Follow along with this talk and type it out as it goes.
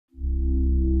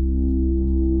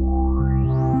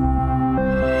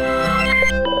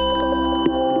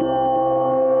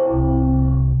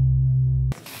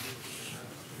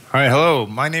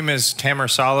My name is Tammer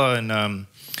Saleh, and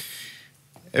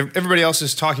everybody else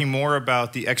is talking more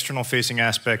about the external-facing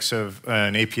aspects of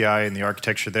an API and the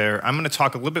architecture there. I'm going to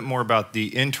talk a little bit more about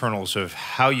the internals of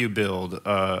how you build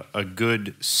a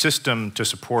good system to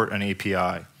support an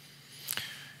API.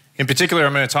 In particular,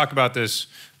 I'm going to talk about this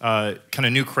kind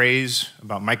of new craze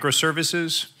about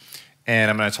microservices,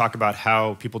 and I'm going to talk about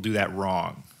how people do that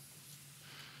wrong.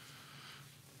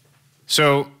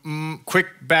 So, quick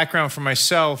background for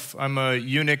myself. I'm a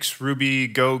Unix, Ruby,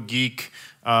 Go geek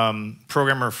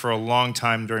programmer for a long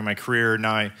time during my career.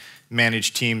 Now I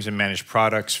manage teams and manage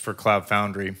products for Cloud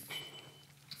Foundry.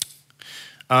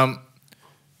 When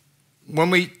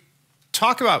we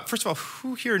talk about, first of all,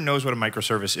 who here knows what a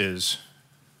microservice is?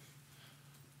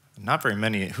 Not very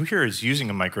many. Who here is using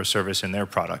a microservice in their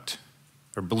product,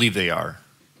 or believe they are?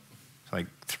 Like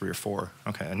 3 or 4.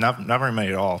 Okay, not very many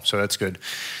at all, so that's good.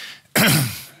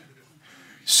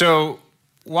 So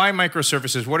why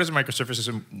microservices? What is a microservices,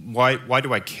 and why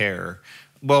do I care?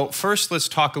 Well, first let's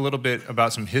talk a little bit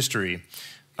about some history.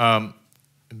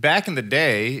 Back in the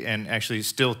day, and actually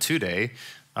still today,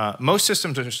 most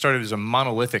systems are started as a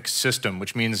monolithic system,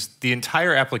 which means the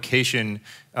entire application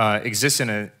exists in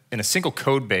a single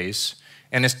code base,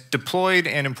 and is deployed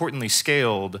and importantly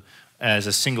scaled as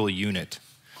a single unit.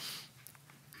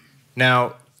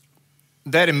 Now,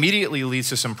 that immediately leads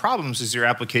to some problems as your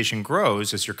application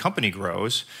grows, as your company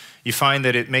grows. You find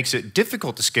that it makes it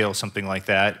difficult to scale something like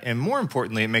that, and more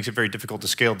importantly, it makes it very difficult to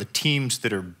scale the teams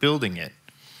that are building it.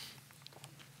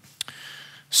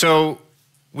 So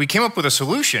we came up with a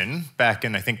solution back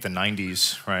in, I think, the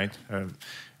 90s, right,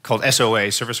 called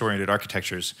SOA, Service-Oriented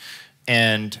Architectures.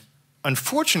 And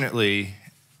unfortunately,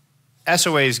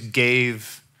 SOAs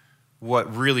gave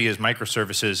what really is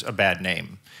microservices a bad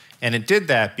name. And it did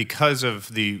that because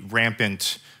of the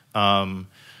rampant, the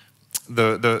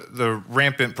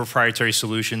rampant proprietary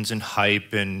solutions and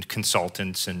hype and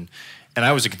consultants, and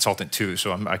I was a consultant too,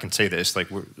 so I can say this,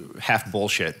 like, we're half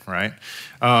bullshit, right?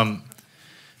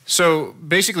 So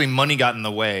basically money got in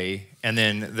the way, and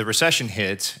then the recession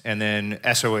hit, and then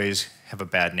SOAs have a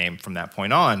bad name from that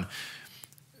point on.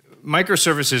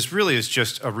 Microservices really is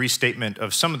just a restatement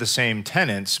of some of the same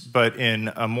tenets, but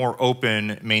in a more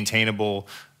open, maintainable,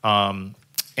 and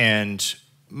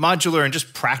modular and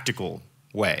just practical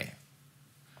way.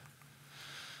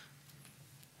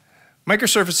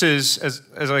 Microservices, as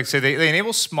I like to say, they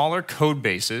enable smaller code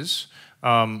bases,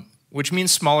 which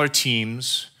means smaller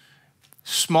teams,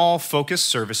 small focused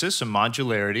services, so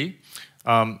modularity.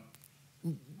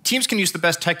 Teams can use the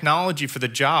best technology for the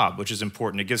job, which is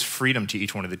important. It gives freedom to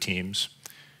each one of the teams.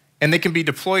 And they can be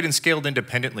deployed and scaled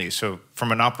independently. So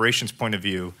from an operations point of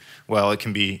view, well, it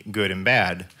can be good and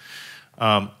bad.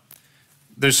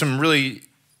 There's some really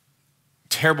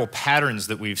terrible patterns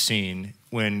that we've seen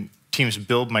when teams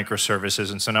build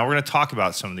microservices. And so now we're going to talk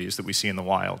about some of these that we see in the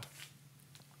wild.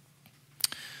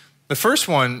 The first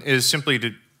one is simply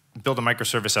to build a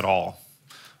microservice at all.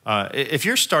 If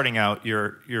you're starting out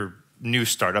your new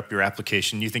startup, your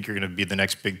application, you think you're going to be the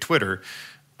next big Twitter,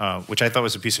 which I thought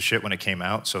was a piece of shit when it came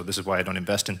out, so this is why I don't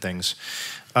invest in things.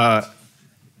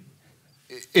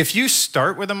 If you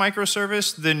start with a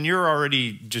microservice, then you're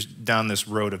already just down this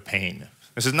road of pain.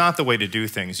 This is not the way to do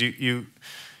things. You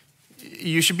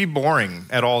should be boring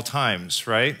at all times,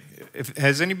 right?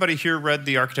 Has anybody here read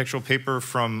the architectural paper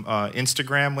from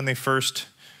Instagram when they first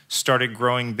started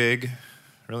growing big?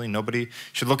 Really, nobody? You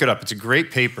should look it up. It's a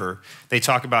great paper. They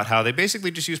talk about how they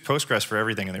basically just used Postgres for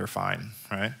everything and they were fine,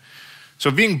 right?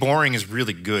 So being boring is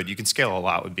really good. You can scale a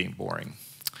lot with being boring.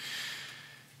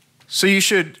 So you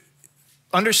should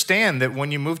understand that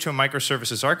when you move to a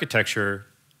microservices architecture,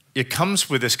 it comes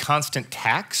with this constant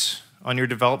tax on your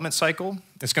development cycle.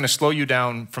 It's going to slow you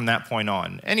down from that point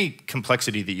on. Any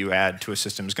complexity that you add to a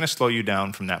system is going to slow you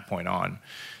down from that point on.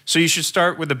 So you should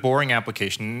start with a boring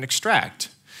application and extract.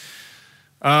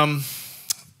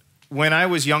 When I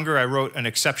was younger, I wrote an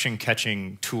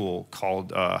exception-catching tool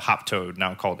called Hoptoad,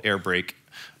 now called Airbrake.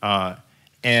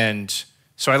 And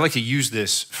so I like to use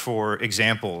this for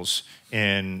examples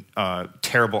in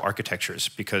terrible architectures,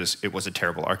 because it was a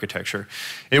terrible architecture.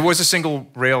 It was a single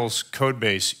Rails code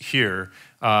base here,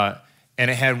 and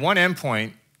it had one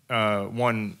endpoint,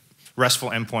 one RESTful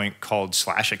endpoint called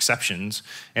 /exceptions,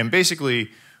 and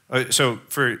basically, so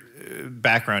for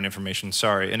background information,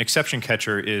 sorry, an exception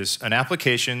catcher is an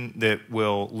application that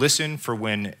will listen for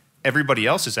when everybody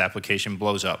else's application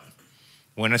blows up.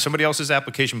 When somebody else's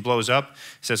application blows up,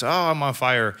 it says, oh, I'm on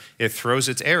fire, it throws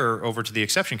its error over to the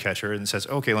exception catcher and says,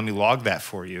 okay, let me log that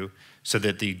for you so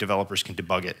that the developers can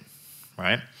debug it,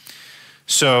 right?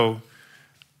 So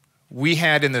we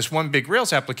had in this one big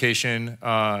Rails application,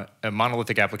 a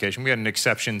monolithic application, we had an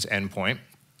exceptions endpoint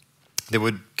that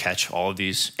would catch all of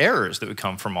these errors that would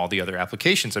come from all the other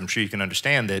applications. I'm sure you can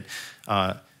understand that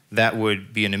that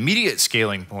would be an immediate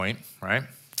scaling point, right?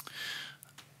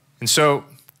 And so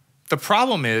the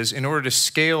problem is, in order to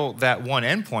scale that one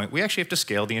endpoint, we actually have to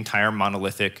scale the entire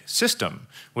monolithic system,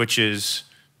 which is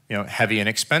heavy and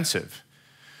expensive.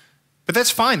 But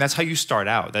that's fine. That's how you start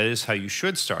out. That is how you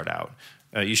should start out.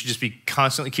 You should just be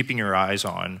constantly keeping your eyes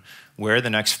on where the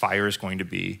next fire is going to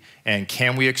be, and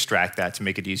can we extract that to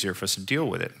make it easier for us to deal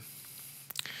with it.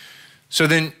 So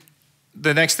then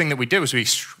the next thing that we did was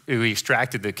we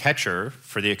extracted the catcher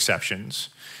for the exceptions,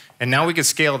 and now we could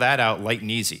scale that out light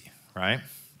and easy, right?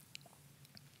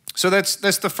 So that's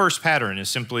the first pattern, is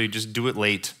simply just do it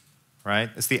late, right?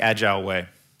 It's the agile way.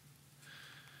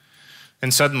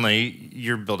 And suddenly,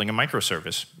 you're building a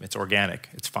microservice. It's organic.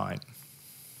 It's fine.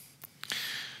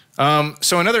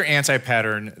 So another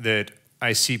anti-pattern that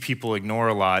I see people ignore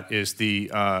a lot is the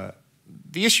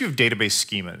issue of database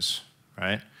schemas,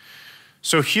 right?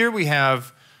 So here we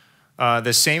have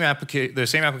the same application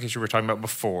we were talking about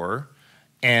before,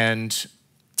 and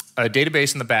a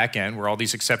database in the back end where all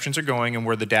these exceptions are going and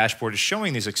where the dashboard is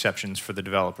showing these exceptions for the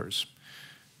developers.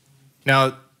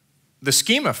 Now, the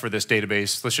schema for this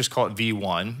database, let's just call it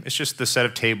V1. It's just the set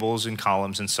of tables and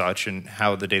columns and such and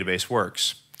how the database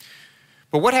works.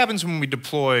 But what happens when we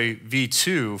deploy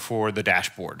V2 for the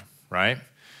dashboard, right?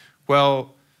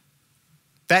 Well,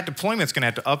 that deployment's going to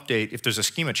have to update if there's a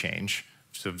schema change,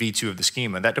 so V2 of the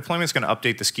schema. That deployment's going to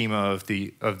update the schema of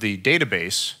the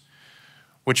database,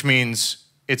 which means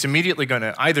it's immediately going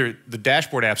to, either the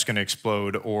dashboard app's going to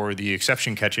explode or the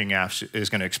exception catching app is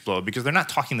going to explode because they're not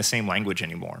talking the same language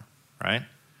anymore, right?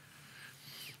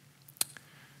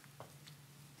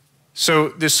 So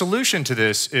the solution to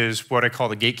this is what I call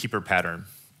the Gatekeeper pattern.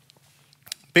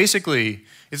 Basically,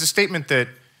 it's a statement that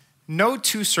no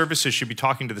two services should be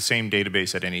talking to the same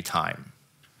database at any time.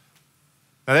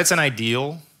 Now that's an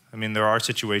ideal. I mean, there are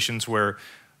situations where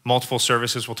multiple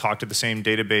services will talk to the same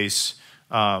database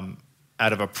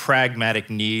out of a pragmatic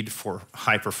need for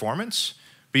high performance.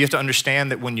 But you have to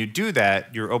understand that when you do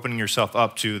that, you're opening yourself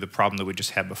up to the problem that we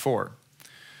just had before.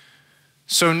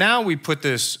 So now we put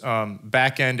this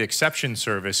back-end exception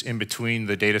service in between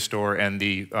the data store and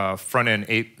the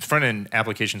front-end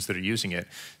applications that are using it.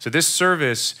 So this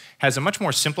service has a much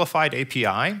more simplified API,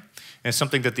 and it's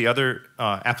something that the other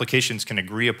applications can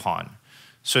agree upon.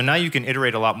 So now you can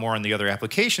iterate a lot more on the other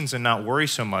applications and not worry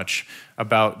so much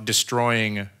about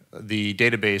destroying the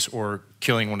database or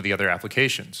killing one of the other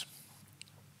applications.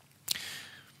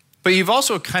 But you've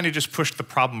also kind of just pushed the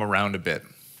problem around a bit,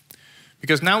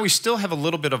 because now we still have a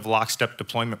little bit of lockstep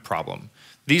deployment problem.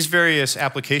 These various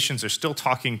applications are still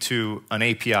talking to an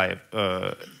API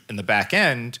in the back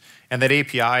end, and that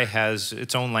API has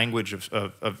its own language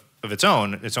of its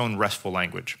own RESTful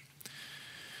language.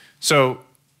 So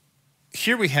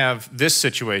here we have this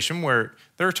situation where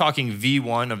they're talking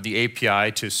V1 of the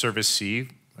API to service C,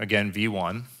 again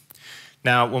V1.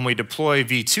 Now when we deploy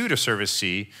V2 to service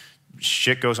C,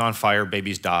 shit goes on fire,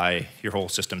 babies die, your whole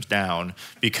system's down,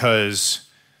 because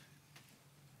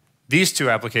these two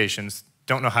applications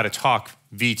don't know how to talk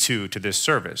V2 to this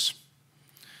service.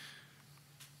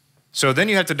 So then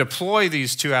you have to deploy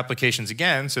these two applications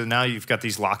again, so now you've got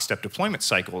these lockstep deployment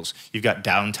cycles. You've got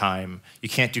downtime, you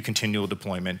can't do continual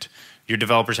deployment. Your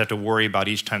developers have to worry about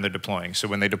each time they're deploying. So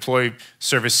when they deploy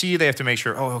service C, they have to make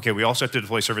sure, oh, okay, we also have to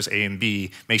deploy service A and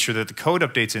B, make sure that the code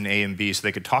updates in A and B so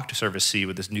they could talk to service C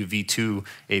with this new V2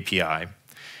 API.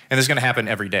 And this is going to happen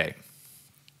every day.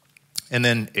 And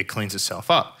then it cleans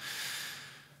itself up.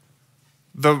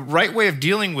 The right way of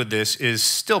dealing with this is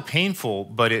still painful,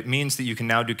 but it means that you can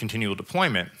now do continual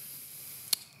deployment.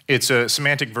 It's a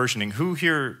semantic versioning. Who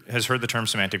here has heard the term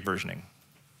semantic versioning?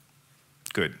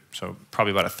 Good, so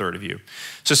probably about a third of you.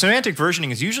 So semantic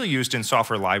versioning is usually used in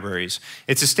software libraries.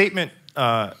 It's a statement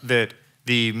that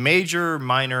the major,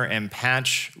 minor, and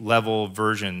patch level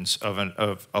versions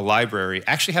of a library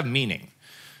actually have meaning.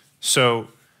 So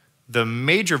the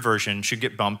major version should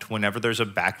get bumped whenever there's a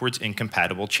backwards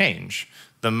incompatible change.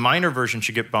 The minor version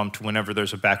should get bumped whenever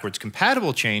there's a backwards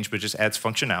compatible change, but just adds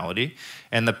functionality.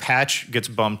 And the patch gets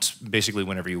bumped basically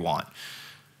whenever you want.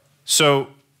 So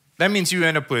that means you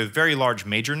end up with very large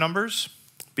major numbers,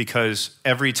 because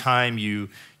every time you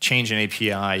change an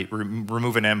API,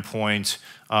 remove an endpoint,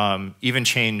 even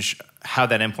change how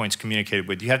that endpoint's communicated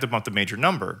with, you have to bump the major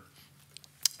number.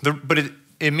 But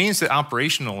it means that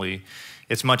operationally,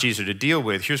 it's much easier to deal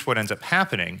with. Here's what ends up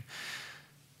happening.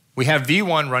 We have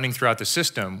v1 running throughout the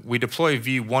system. We deploy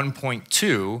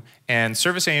v1.2, and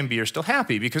service A and B are still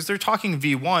happy because they're talking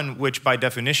v1, which by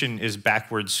definition is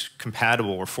backwards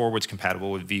compatible or forwards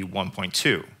compatible with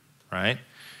v1.2, right?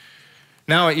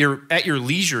 Now at your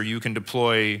leisure, you can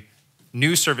deploy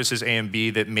new services A and B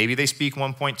that maybe they speak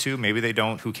 1.2, maybe they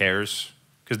don't, who cares?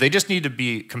 Because they just need to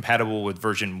be compatible with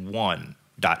version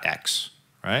 1.x,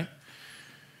 right?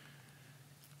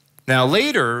 Now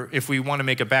later, if we want to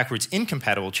make a backwards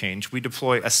incompatible change, we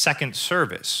deploy a second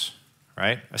service,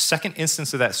 right? A second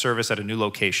instance of that service at a new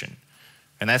location,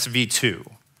 and that's v2.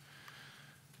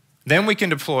 Then we can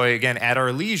deploy, again, at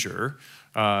our leisure,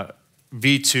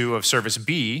 v2 of service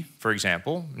B, for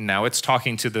example. Now it's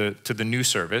talking to the new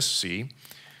service, C,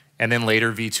 and then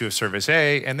later v2 of service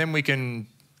A, and then we can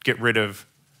get rid of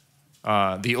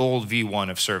the old v1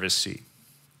 of service C,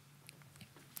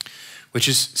 which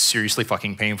is seriously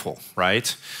fucking painful,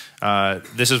 right?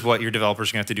 This is what your developers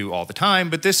are gonna have to do all the time,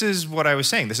 but this is what I was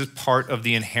saying. This is part of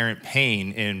the inherent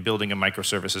pain in building a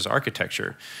microservices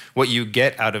architecture. What you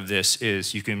get out of this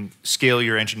is you can scale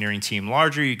your engineering team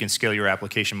larger, you can scale your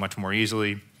application much more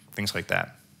easily, things like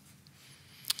that.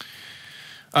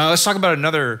 Let's talk about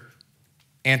another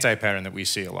anti-pattern that we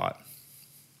see a lot.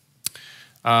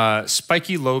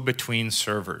 Spiky load between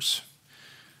servers,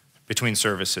 between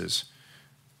services.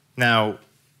 Now,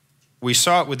 we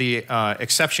saw it with the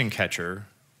exception catcher,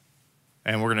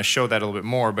 and we're going to show that a little bit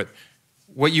more, but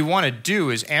what you want to do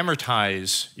is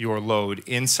amortize your load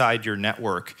inside your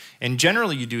network, and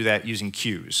generally you do that using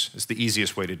queues. It's the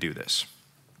easiest way to do this.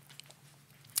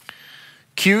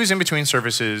 Queues in between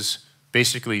services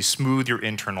basically smooth your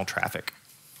internal traffic.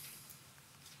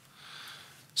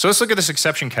 So let's look at this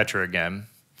exception catcher again.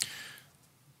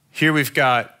 Here we've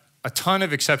got a ton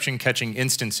of exception catching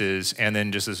instances and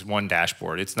then just this one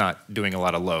dashboard. It's not doing a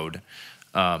lot of load.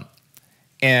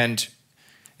 And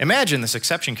imagine this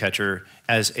exception catcher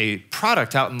as a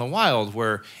product out in the wild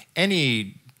where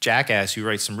any jackass who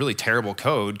writes some really terrible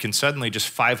code can suddenly just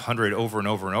 500 over and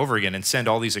over and over again and send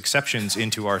all these exceptions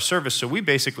into our service. So we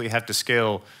basically have to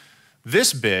scale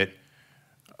this bit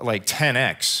like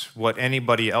 10x what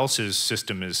anybody else's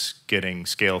system is getting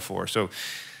scale for. So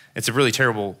it's a really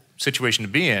terrible situation to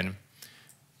be in.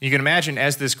 You can imagine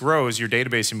as this grows, your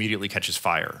database immediately catches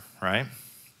fire, right?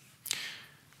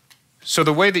 So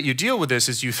the way that you deal with this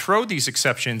is you throw these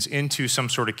exceptions into some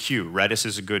sort of queue. Redis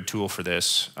is a good tool for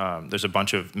this. There's a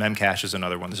bunch of, Memcache is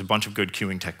another one. There's a bunch of good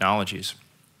queuing technologies.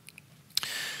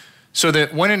 So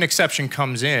that when an exception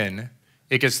comes in,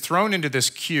 it gets thrown into this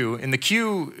queue, and the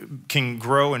queue can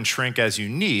grow and shrink as you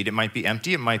need. It might be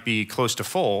empty, it might be close to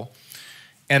full,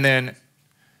 and then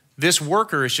this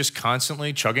worker is just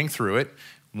constantly chugging through it,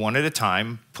 one at a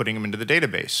time, putting them into the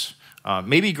database.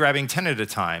 Maybe grabbing 10 at a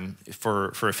time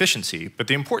for efficiency, but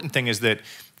the important thing is that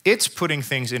it's putting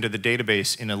things into the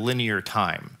database in a linear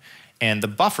time, and the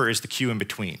buffer is the queue in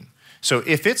between. So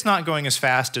if it's not going as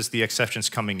fast as the exceptions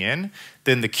coming in,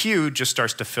 then the queue just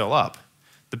starts to fill up.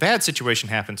 The bad situation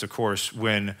happens, of course,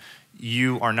 when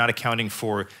you are not accounting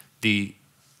for the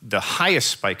highest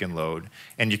spike in load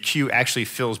and your queue actually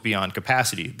fills beyond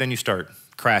capacity. Then you start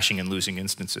crashing and losing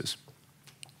instances.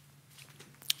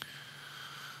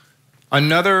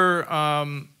 Another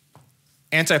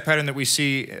anti-pattern that we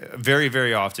see very,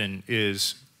 very often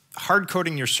is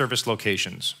hard-coding your service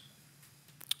locations.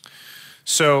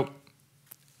 So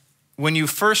when you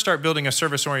first start building a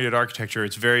service-oriented architecture,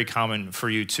 it's very common for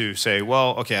you to say,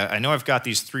 well, okay, I know I've got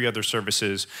these 3 other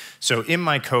services, so in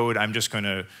my code, I'm just going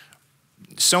to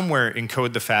somewhere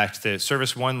encode the fact that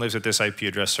service 1 lives at this IP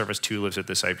address, service 2 lives at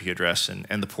this IP address, and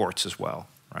the ports as well,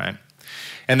 right?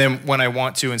 And then when I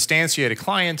want to instantiate a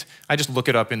client, I just look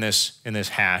it up in this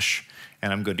hash,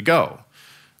 and I'm good to go.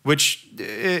 Which,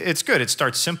 it's good. It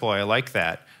starts simple. I like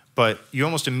that. But you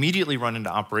almost immediately run into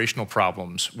operational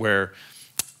problems where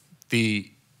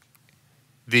the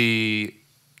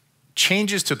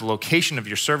changes to the location of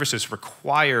your services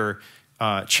require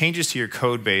changes to your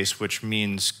code base, which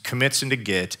means commits into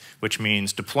Git, which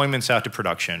means deployments out to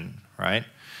production, right?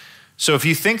 So if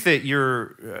you think that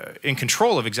you're in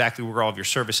control of exactly where all of your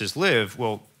services live,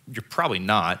 well, you're probably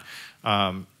not,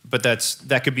 but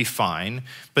that could be fine.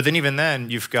 But then even then,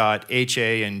 you've got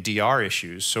HA and DR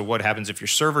issues. So what happens if your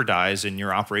server dies and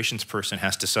your operations person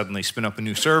has to suddenly spin up a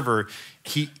new server?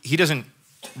 He doesn't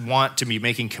want to be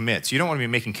making commits. You don't want to be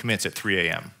making commits at 3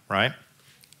 a.m., right?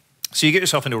 So you get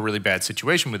yourself into a really bad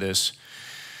situation with this.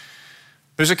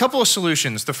 There's a couple of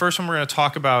solutions. The first one we're going to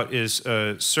talk about is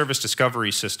service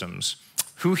discovery systems.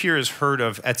 Who here has heard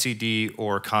of etcd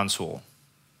or Consul?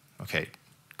 Okay,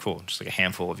 cool, just like a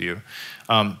handful of you.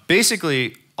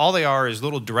 Basically, all they are is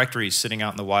little directories sitting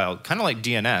out in the wild, kind of like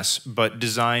DNS, but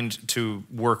designed to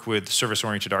work with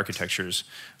service-oriented architectures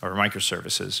or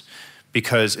microservices.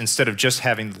 Because instead of just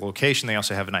having the location, they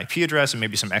also have an IP address and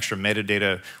maybe some extra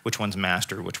metadata, which one's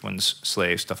master, which one's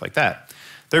slave, stuff like that.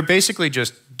 They're basically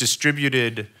just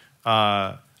distributed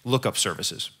lookup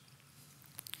services.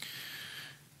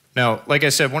 Now, like I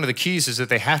said, one of the keys is that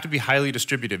they have to be highly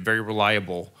distributed, very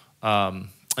reliable.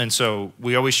 And so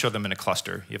we always show them in a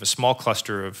cluster. You have a small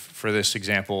cluster of, for this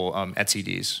example,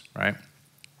 etcds, right?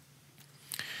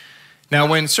 Now,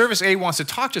 when service A wants to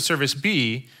talk to service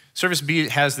B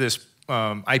has this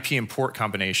IP and port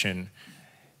combination.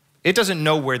 It doesn't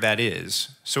know where that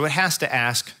is, so it has to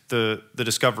ask the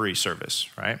discovery service,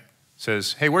 right? It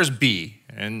says, hey, where's B?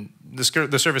 And the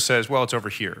service says, well, it's over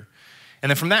here. And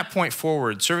then from that point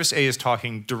forward, service A is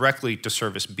talking directly to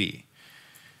service B.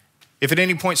 If at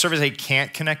any point service A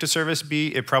can't connect to service B,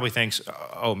 it probably thinks,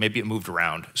 oh, maybe it moved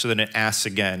around. So then it asks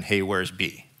again, hey, where's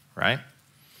B, right?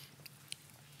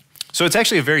 So it's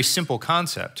actually a very simple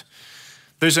concept.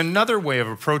 There's another way of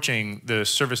approaching the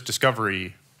service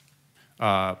discovery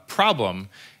problem,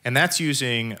 and that's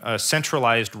using a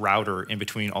centralized router in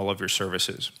between all of your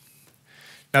services.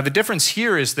 Now, the difference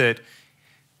here is that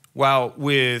while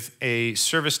with a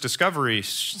service discovery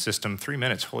system, 3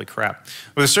 minutes, holy crap.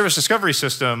 With a service discovery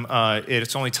system,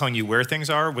 it's only telling you where things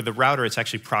are. With the router, it's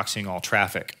actually proxying all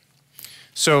traffic.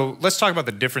 So let's talk about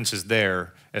the differences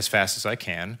there as fast as I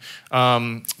can.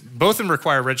 Both of them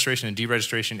require registration and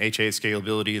deregistration, HA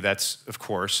scalability, that's of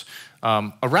course.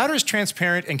 A router is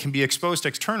transparent and can be exposed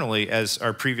externally, as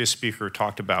our previous speaker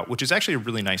talked about, which is actually a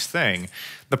really nice thing.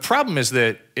 The problem is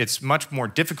that it's much more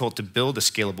difficult to build a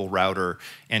scalable router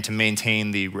and to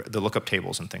maintain the lookup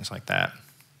tables and things like that.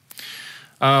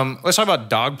 Let's talk about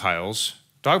Dogpiles.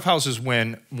 Dogpiles is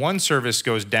when one service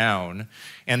goes down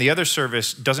and the other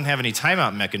service doesn't have any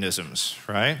timeout mechanisms,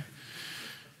 right?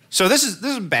 So this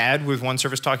is bad with one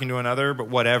service talking to another, but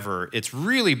whatever. It's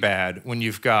really bad when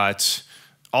you've got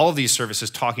all of these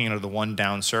services talking into the one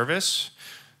down service.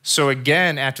 So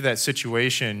again, after that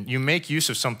situation, you make use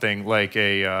of something like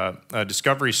a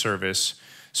discovery service.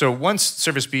 So once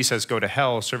service B says go to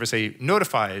hell, service A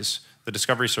notifies the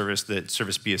discovery service that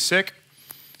service B is sick.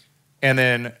 And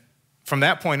then from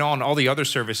that point on, all the other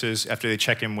services, after they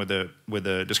check in with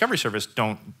the discovery service,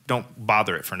 don't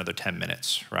bother it for another 10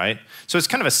 minutes, right? So it's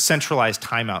kind of a centralized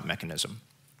timeout mechanism.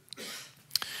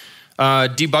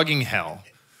 Debugging hell.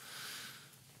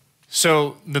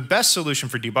 So the best solution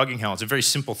for debugging hell, it's a very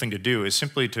simple thing to do, is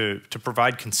simply to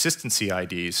provide consistency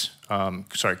IDs,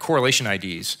 correlation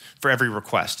IDs for every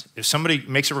request. If somebody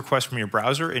makes a request from your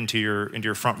browser into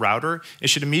your front router, it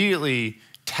should immediately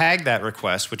tag that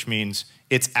request, which means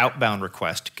its outbound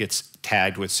request gets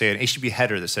tagged with, say, an HTTP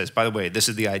header that says, by the way, this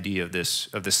is the ID of this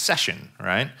session,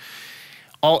 right?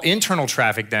 All internal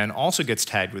traffic then also gets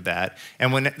tagged with that,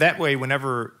 and that way,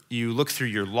 whenever you look through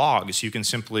your logs, you can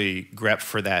simply grep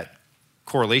for that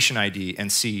correlation ID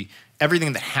and see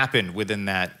everything that happened within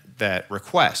that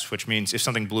request, which means if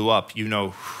something blew up, you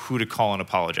know who to call and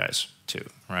apologize to,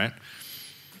 right?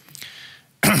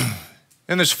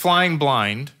 Then there's flying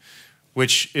blind,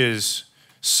 which is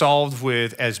solved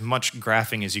with as much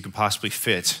graphing as you can possibly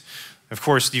fit. Of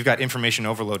course, you've got information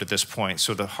overload at this point,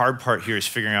 so the hard part here is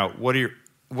figuring out what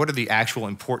are the actual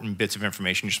important bits of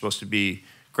information you're supposed to be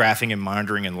graphing and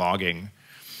monitoring and logging.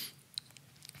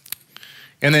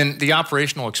 And then the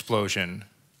operational explosion.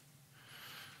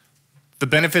 The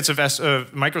benefits of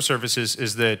microservices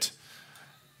is that,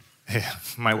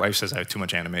 my wife says I have too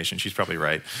much animation, she's probably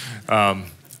right.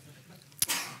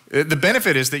 The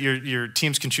benefit is that your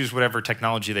teams can choose whatever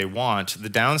technology they want. The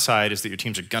downside is that your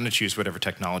teams are going to choose whatever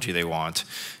technology they want,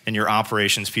 and your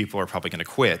operations people are probably going to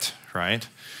quit, right?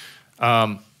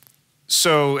 And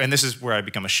this is where I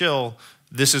become a shill.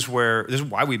 This is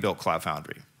why we built Cloud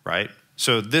Foundry, right?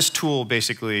 So this tool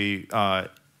basically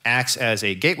acts as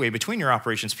a gateway between your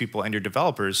operations people and your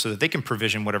developers so that they can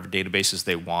provision whatever databases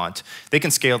they want. They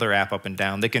can scale their app up and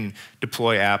down. They can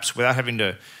deploy apps without having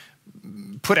to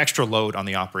put extra load on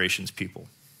the operations people,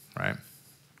 right?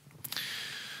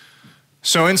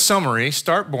 So in summary,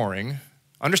 start boring,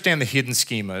 understand the hidden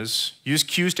schemas, use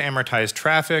queues to amortize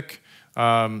traffic,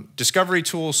 discovery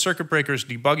tools, circuit breakers,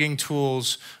 debugging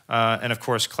tools, and of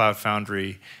course, Cloud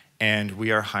Foundry, and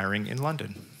we are hiring in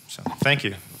London. So thank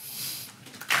you.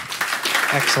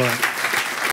 Excellent.